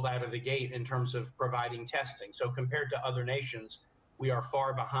stumbled out of the gate in terms of providing testing. So compared to other nations, we are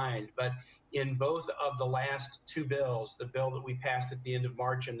far behind. But in both of the last two bills, the bill that we passed at the end of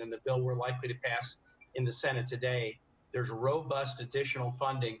March and then the bill we're likely to pass in the Senate today, there's robust additional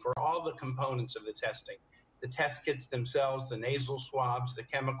funding for all the components of the testing. The test kits themselves, the nasal swabs, the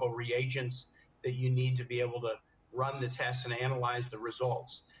chemical reagents that you need to be able to run the tests and analyze the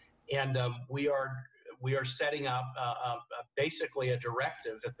results. And we are setting up basically a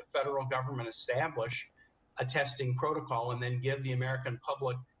directive that the federal government establish a testing protocol and then give the American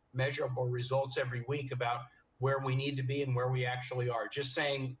public measurable results every week about where we need to be and where we actually are. Just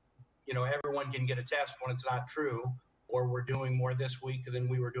saying, you know, everyone can get a test when it's not true, or we're doing more this week than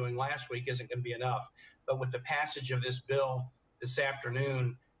we were doing last week isn't going to be enough. But with the passage of this bill this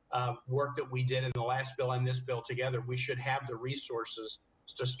afternoon, work that we did in the last bill and this bill together, we should have the resources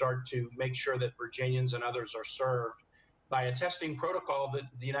to start to make sure that Virginians and others are served by a testing protocol that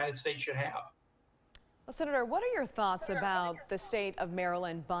the United States should have. Well, Senator, what are your thoughts about the state of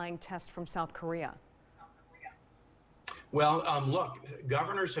Maryland buying tests from South Korea? Well, look,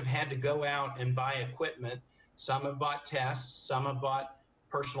 governors have had to go out and buy equipment. Some have bought tests, some have bought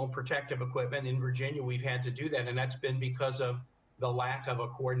personal protective equipment. In Virginia, we've had to do that, and that's been because of the lack of a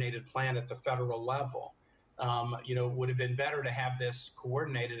coordinated plan at the federal level. You know, it would have been better to have this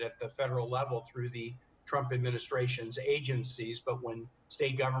coordinated at the federal level through the Trump administration's agencies, but when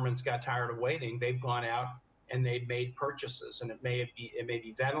state governments got tired of waiting, they've gone out and they've made purchases, and it may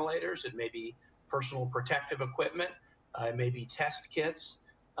be ventilators, it may be personal protective equipment, it may be test kits.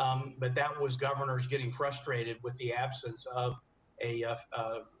 But that was governors getting frustrated with the absence of a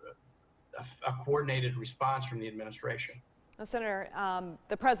coordinated response from the administration. Well, Senator,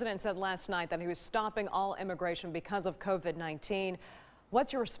 the president said last night that he was stopping all immigration because of COVID-19.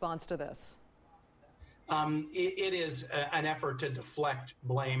 What's your response to this? It is an effort to deflect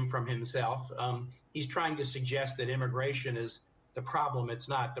blame from himself. He's trying to suggest that immigration is the problem. It's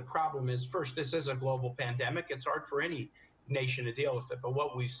not. The problem is, first, this is a global pandemic. It's hard for any nation to deal with it. But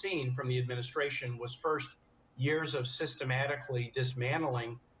what we've seen from the administration was, first, years of systematically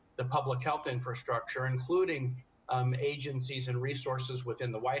dismantling the public health infrastructure, including agencies and resources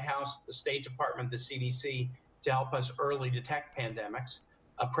within the White House, the State Department, the CDC, to help us early detect pandemics.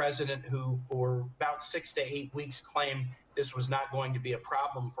 A president who for about 6 to 8 weeks claimed this was not going to be a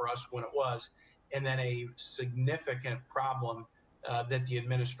problem for us when it was, and then a significant problem that the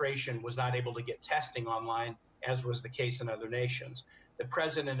administration was not able to get testing online, as was the case in other nations. The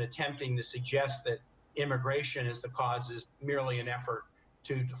president attempting to suggest that immigration is the cause is merely an effort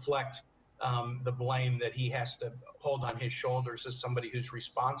to deflect the blame that he has to hold on his shoulders as somebody who's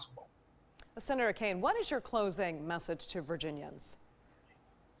responsible. Senator Kaine, what is your closing message to Virginians?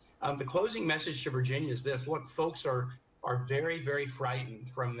 The closing message to Virginia is this. Look, folks are very, very frightened,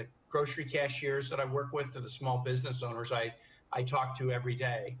 from the grocery cashiers that I work with to the small business owners I talk to every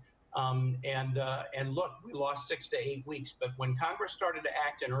day. And look, we lost 6 to 8 weeks, but when Congress started to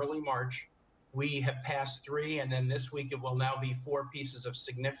act in early March, we have passed 3, and then this week it will now be 4 pieces of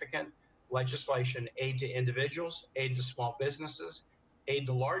significant legislation: aid to individuals, aid to small businesses, aid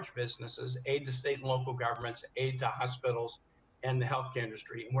to large businesses, aid to state and local governments, aid to hospitals and the healthcare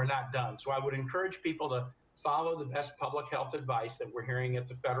industry. And we're not done. So I would encourage people to follow the best public health advice that we're hearing at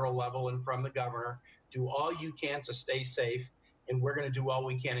the federal level and from the governor. Do all you can to stay safe, and we're going to do all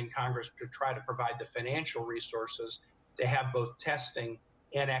we can in Congress to try to provide the financial resources to have both testing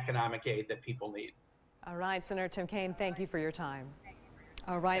and economic aid that people need. All right, Senator Tim Kaine, thank you for your time.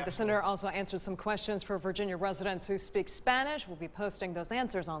 All right, the senator also answered some questions for Virginia residents who speak Spanish. We'll be posting those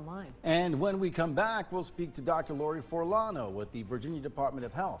answers online. And when we come back, we'll speak to Dr. Laurie Forlano with the Virginia Department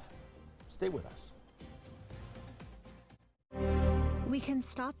of Health. Stay with us. We can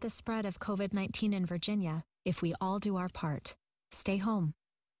stop the spread of COVID-19 in Virginia if we all do our part. Stay home.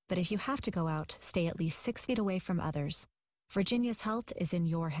 But if you have to go out, stay at least 6 feet away from others. Virginia's health is in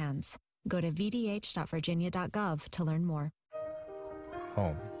your hands. Go to vdh.virginia.gov to learn more.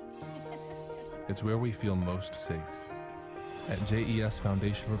 Home. It's where we feel most safe. At JES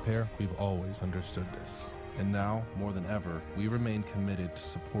Foundation Repair, we've always understood this. And now, more than ever, we remain committed to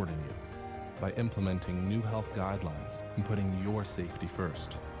supporting you by implementing new health guidelines and putting your safety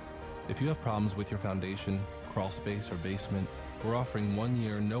first. If you have problems with your foundation, crawl space, or basement, We're offering 1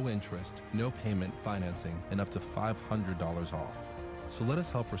 year, no interest, no payment financing, and up to $500 off. So let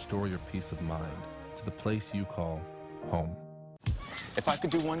us help restore your peace of mind to the place you call home. If I could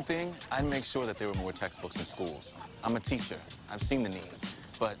do one thing, I'd make sure that there were more textbooks in schools. I'm a teacher. I've seen the need.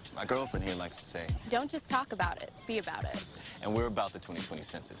 But my girlfriend here likes to say, don't just talk about it, be about it. And we're about the 2020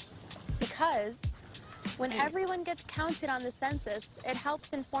 census. Because when everyone gets counted on the census, it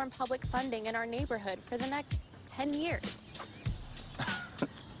helps inform public funding in our neighborhood for the next 10 years.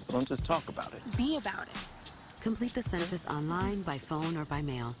 So don't just talk about it. Be about it. Complete the census online, by phone, or by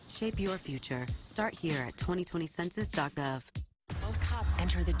mail. Shape your future. Start here at 2020census.gov. Most cops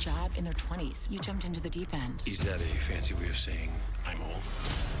enter the job in their 20s. You jumped into the deep end. Is that a fancy way of saying I'm old?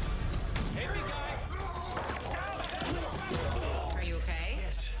 Hey, big guy! Are you okay?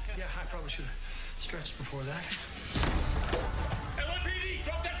 Yes. Yeah, I probably should have stretched before that. LAPD,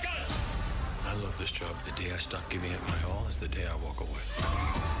 drop that gun! I love this job. The day I stop giving it my all is the day I walk away.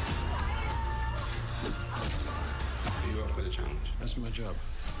 Are you up for the challenge? That's my job.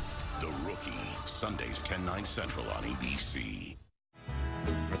 The Rookie, Sundays 10/9 Central on ABC.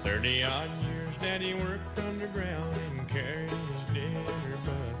 For 30-odd years, Daddy worked underground and carried his dinner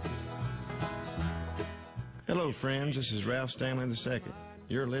bucket. Hello, friends. This is Ralph Stanley II.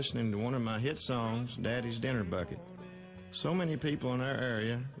 You're listening to one of my hit songs, Daddy's Dinner Bucket. So many people in our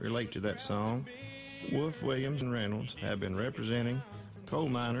area relate to that song. Wolf, Williams, and Reynolds have been representing coal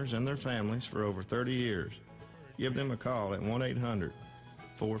miners and their families for over 30 years. Give them a call at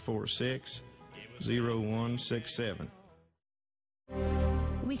 1-800-446-0167.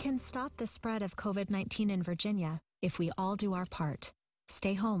 We can stop the spread of COVID-19 in Virginia if we all do our part.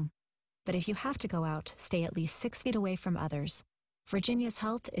 Stay home. But if you have to go out, stay at least 6 feet away from others. Virginia's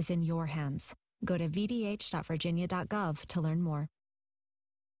health is in your hands. Go to vdh.virginia.gov to learn more.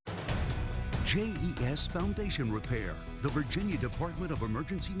 JES Foundation Repair, the Virginia Department of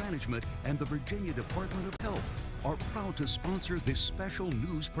Emergency Management, and the Virginia Department of Health are proud to sponsor this special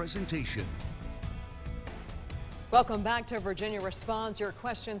news presentation. Welcome back to Virginia Responds, your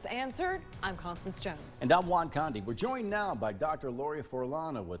questions answered. I'm Constance Jones. And I'm Juan Condi. We're joined now by Dr. Laurie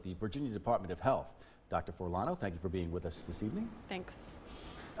Forlano with the Virginia Department of Health. Dr. Forlano, thank you for being with us this evening. Thanks.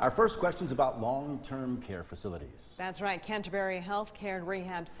 Our first question is about long-term care facilities. That's right. Canterbury Health Care and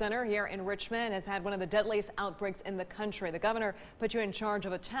Rehab Center here in Richmond has had one of the deadliest outbreaks in the country. The governor put you in charge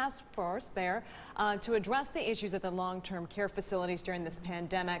of a task force there to address the issues at the long-term care facilities during this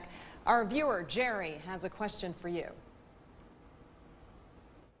pandemic. Our viewer, Jerry, has a question for you.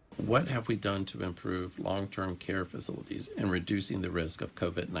 What have we done to improve long-term care facilities and reducing the risk of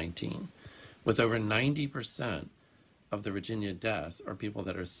COVID-19? With over 90% of the Virginia deaths are people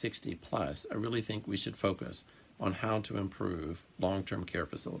that are 60 plus, I really think we should focus on how to improve long-term care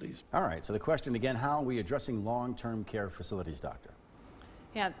facilities. All right, so the question again, how are we addressing long-term care facilities, doctor?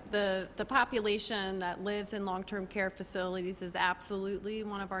 Yeah, the population that lives in long-term care facilities is absolutely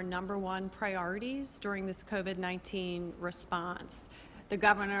one of our #1 priorities during this COVID-19 response. The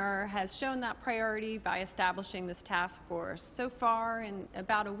governor has shown that priority by establishing this task force. So far, in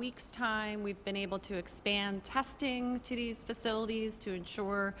about a week's time, we've been able to expand testing to these facilities to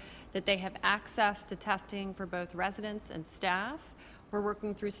ensure that they have access to testing for both residents and staff. We're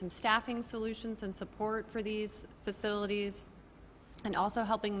working through some staffing solutions and support for these facilities, and also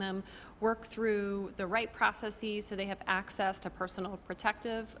helping them work through the right processes so they have access to personal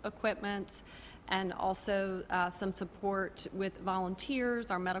protective equipment, and also some support with volunteers,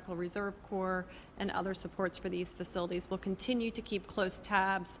 our Medical Reserve Corps, and other supports for these facilities. We'll continue to keep close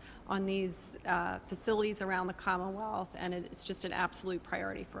tabs on these facilities around the Commonwealth, and it's just an absolute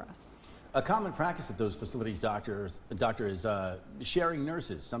priority for us. A common practice at those facilities, doctor, is sharing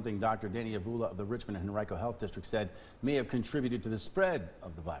nurses, something Dr. Danny Avula of the Richmond and Henrico Health District said may have contributed to the spread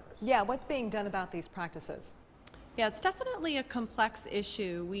of the virus. Yeah, what's being done about these practices? Yeah, it's definitely a complex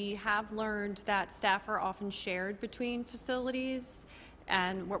issue. We have learned that staff are often shared between facilities,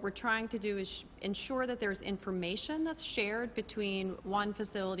 and what we're trying to do is ensure that there's information that's shared between one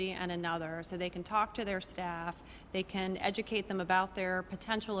facility and another, so they can talk to their staff, they can educate them about their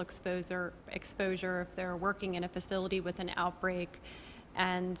potential exposure if they're working in a facility with an outbreak,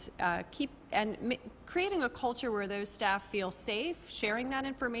 and creating a culture where those staff feel safe sharing that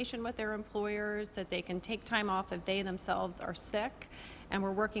information with their employers, that they can take time off if they themselves are sick. And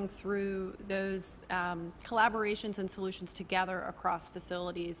we're working through those collaborations and solutions together across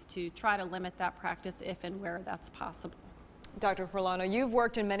facilities to try to limit that practice if and where that's possible. Dr. Forlano, you've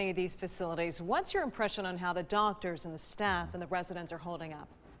worked in many of these facilities. What's your impression on how the doctors and the staff and the residents are holding up?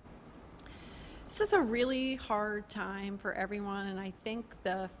 This is a really hard time for everyone, and I think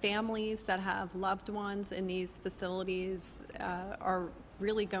the families that have loved ones in these facilities are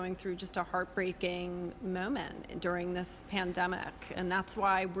really going through just a heartbreaking moment during this pandemic. And that's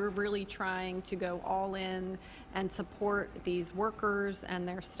why we're really trying to go all in and support these workers and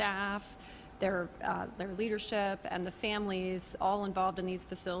their staff, their leadership, and the families all involved in these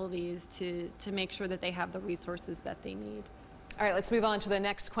facilities to make sure that they have the resources that they need. All right, let's move on to the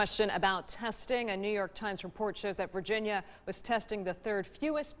next question about testing. A New York Times report shows that Virginia was testing the third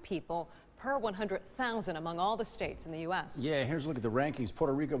fewest people per 100,000 among all the states in the U.S. Yeah, here's a look at the rankings.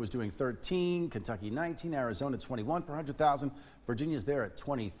 Puerto Rico was doing 13, Kentucky 19, Arizona 21 per 100,000. Virginia's there at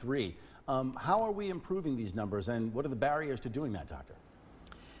 23. How are we improving these numbers, and what are the barriers to doing that, Doctor?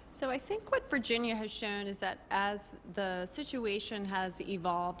 So I think what Virginia has shown is that as the situation has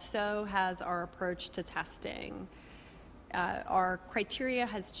evolved, so has our approach to testing. Our criteria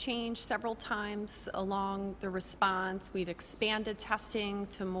has changed several times along the response. We've expanded testing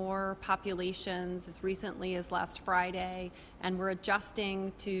to more populations as recently as last Friday, and we're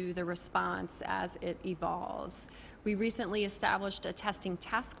adjusting to the response as it evolves. We recently established a testing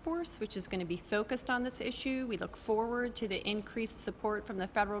task force, which is going to be focused on this issue. We look forward to the increased support from the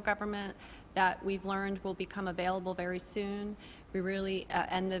federal government that we've learned will become available very soon. We really,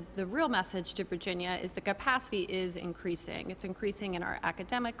 and the real message to Virginia is the capacity is increasing. It's increasing in our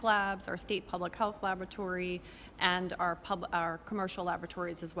academic labs, our state public health laboratory, and our commercial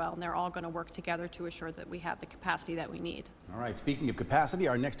laboratories as well. And they're all going to work together to assure that we have the capacity that we need. All right, speaking of capacity,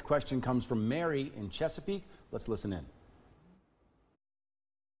 our next question comes from Mary in Chesapeake. Let's listen in.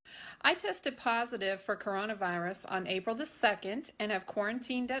 I tested positive for coronavirus on April the 2nd and have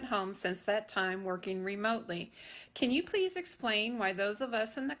quarantined at home since that time, working remotely. Can you please explain why those of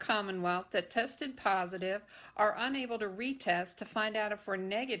us in the Commonwealth that tested positive are unable to retest to find out if we're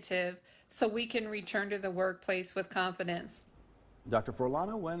negative so we can return to the workplace with confidence? Dr.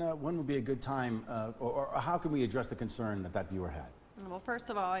 Forlano, when would be a good time, or how can we address the concern that viewer had? Well,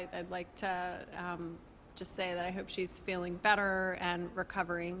 first of all, I'd like to just say that I hope she's feeling better and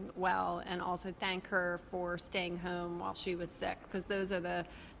recovering well, and also thank her for staying home while she was sick, because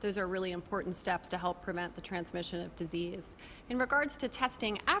those are really important steps to help prevent the transmission of disease. In regards to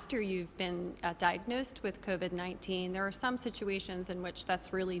testing after you've been diagnosed with COVID-19, there are some situations in which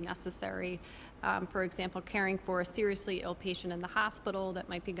that's really necessary. For example, caring for a seriously ill patient in the hospital that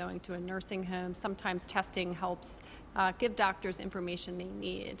might be going to a nursing home. Sometimes testing helps give doctors information they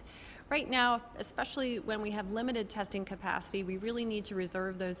need. Right now, especially when we have limited testing capacity, we really need to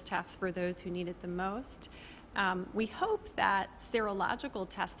reserve those tests for those who need it the most. We hope that serological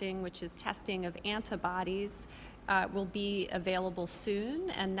testing, which is testing of antibodies, will be available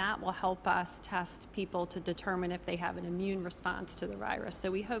soon, and that will help us test people to determine if they have an immune response to the virus.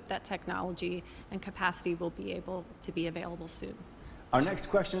 So we hope that technology and capacity will be able to be available soon. Our next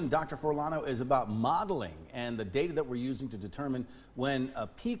question, Dr. Forlano, is about modeling and the data that we're using to determine when a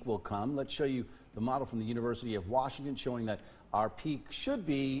peak will come. Let's show you the model from the University of Washington showing that our peak should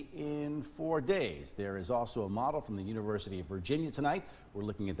be in 4 days. There is also a model from the University of Virginia tonight. We're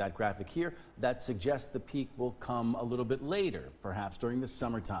looking at that graphic here that suggests the peak will come a little bit later, perhaps during the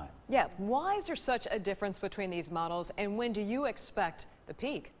summertime. Yeah, why is there such a difference between these models, and when do you expect the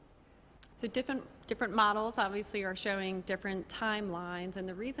peak? So different models obviously are showing different timelines, and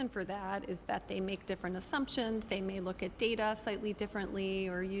the reason for that is that they make different assumptions. They may look at data slightly differently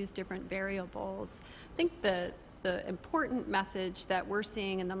or use different variables. I think the important message that we're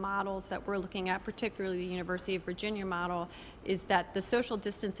seeing in the models that we're looking at, particularly the University of Virginia model, is that the social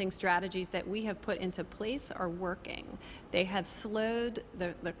distancing strategies that we have put into place are working. They have slowed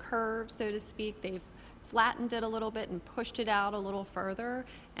the curve, so to speak. They've flattened it a little bit and pushed it out a little further.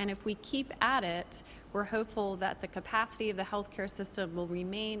 And if we keep at it, we're hopeful that the capacity of the healthcare system will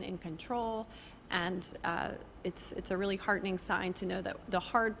remain in control. And it's a really heartening sign to know that the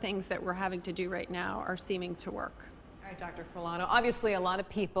hard things that we're having to do right now are seeming to work. All right, Dr. Forlano, obviously a lot of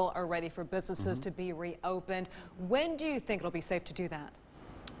people are ready for businesses to be reopened. When do you think it'll be safe to do that?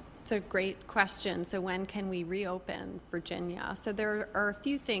 It's a great question. So when can we reopen Virginia? So there are a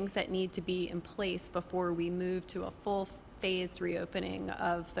few things that need to be in place before we move to a full phased reopening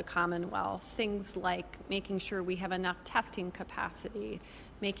of the Commonwealth. Things like making sure we have enough testing capacity,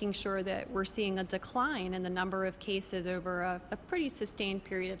 making sure that we're seeing a decline in the number of cases over a pretty sustained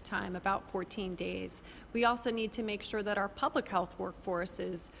period of time, about 14 days. We also need to make sure that our public health workforce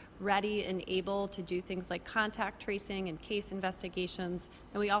is ready and able to do things like contact tracing and case investigations.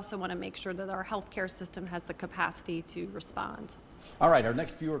 And we also want to make sure that our healthcare system has the capacity to respond. All right, our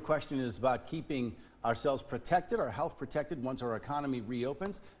next viewer question is about keeping ourselves protected, our health protected once our economy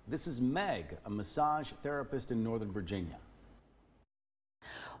reopens. This is Meg, a massage therapist in Northern Virginia.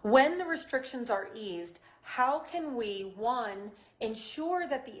 When the restrictions are eased, how can we, one, ensure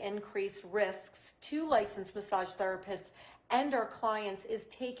that the increased risks to licensed massage therapists and our clients is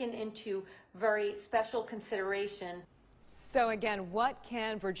taken into very special consideration? So again, what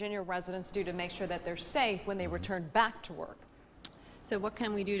can Virginia residents do to make sure that they're safe when they return back to work? So what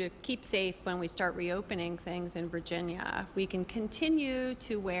can we do to keep safe when we start reopening things in Virginia? We can continue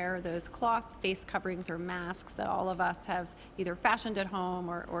to wear those cloth face coverings or masks that all of us have either fashioned at home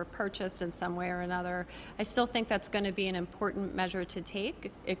or purchased in some way or another. I still think that's going to be an important measure to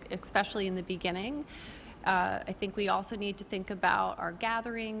take, especially in the beginning. I think we also need to think about our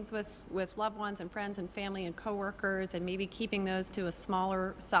gatherings with loved ones and friends and family and coworkers, and maybe keeping those to a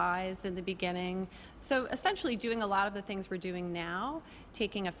smaller size in the beginning. So essentially doing a lot of the things we're doing now,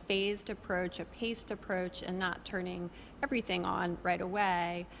 taking a phased approach, a paced approach, and not turning everything on right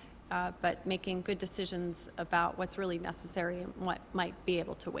away, but making good decisions about what's really necessary and what might be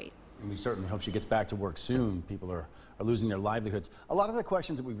able to wait. And we certainly hope she gets back to work soon. People are losing their livelihoods. A lot of the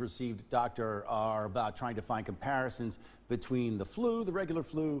questions that we've received, Doctor, are about trying to find comparisons between the flu, the regular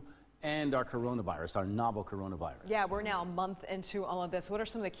flu, and our coronavirus, our novel coronavirus. Yeah, we're now a month into all of this. What are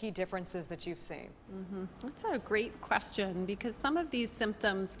some of the key differences that you've seen? That's a great question, because some of these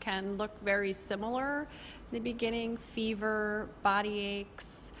symptoms can look very similar in the beginning: fever, body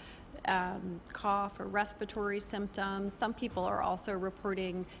aches, cough or respiratory symptoms. Some people are also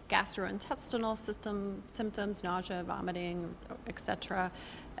reporting gastrointestinal system symptoms, nausea, vomiting, etc.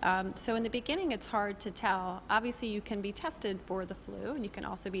 So in the beginning, it's hard to tell. Obviously, you can be tested for the flu, and you can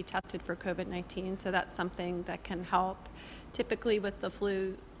also be tested for COVID-19, so that's something that can help. Typically with the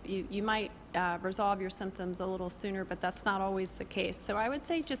flu, you might resolve your symptoms a little sooner, but that's not always the case. So I would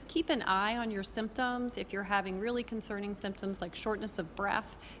say just keep an eye on your symptoms. If you're having really concerning symptoms like shortness of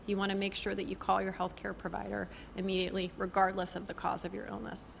breath, you want to make sure that you call your healthcare provider immediately, regardless of the cause of your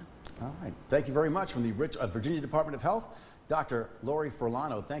illness. All right. Thank you very much. From the Virginia Department of Health, Dr. Laurie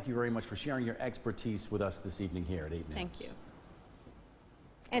Forlano, thank you very much for sharing your expertise with us this evening here at 8 News. Thank you.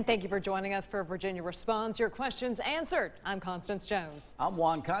 And thank you for joining us for Virginia Responds. Your questions answered. I'm Constance Jones. I'm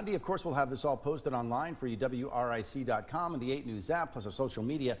Juan Condi. Of course, we'll have this all posted online for you, WRIC.com and the 8 News app, plus our social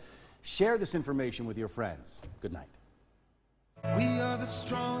media. Share this information with your friends. Good night. We are the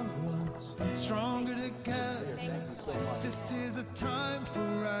strong ones, stronger together. This is a time for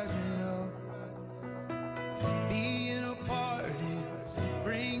rising up. Being apart is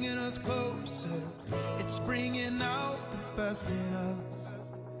bringing us closer. It's bringing out the best in us.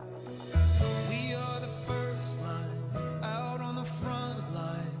 We are the first line, out on the front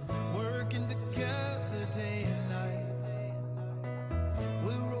lines, working together day and night.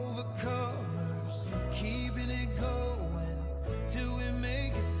 We're overcomers, keeping it going till we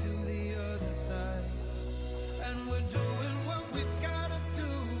make it to the other side. And we're doing what we've gotta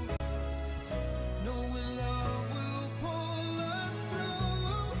do, knowing love will pull us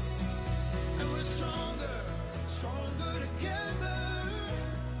through. And we're stronger, stronger together.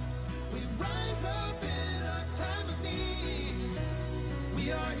 We rise up in our time of need.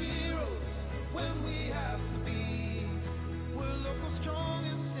 We are heroes when we have to be. We're local, strong,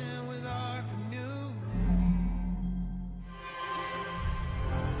 and stand with our community.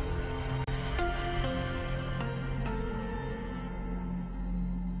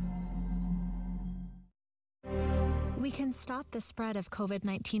 We can stop the spread of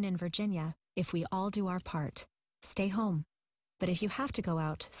COVID-19 in Virginia if we all do our part. Stay home. But if you have to go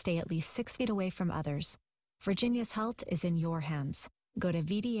out, stay at least 6 feet away from others. Virginia's health is in your hands. Go to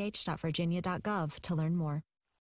vdh.virginia.gov to learn more.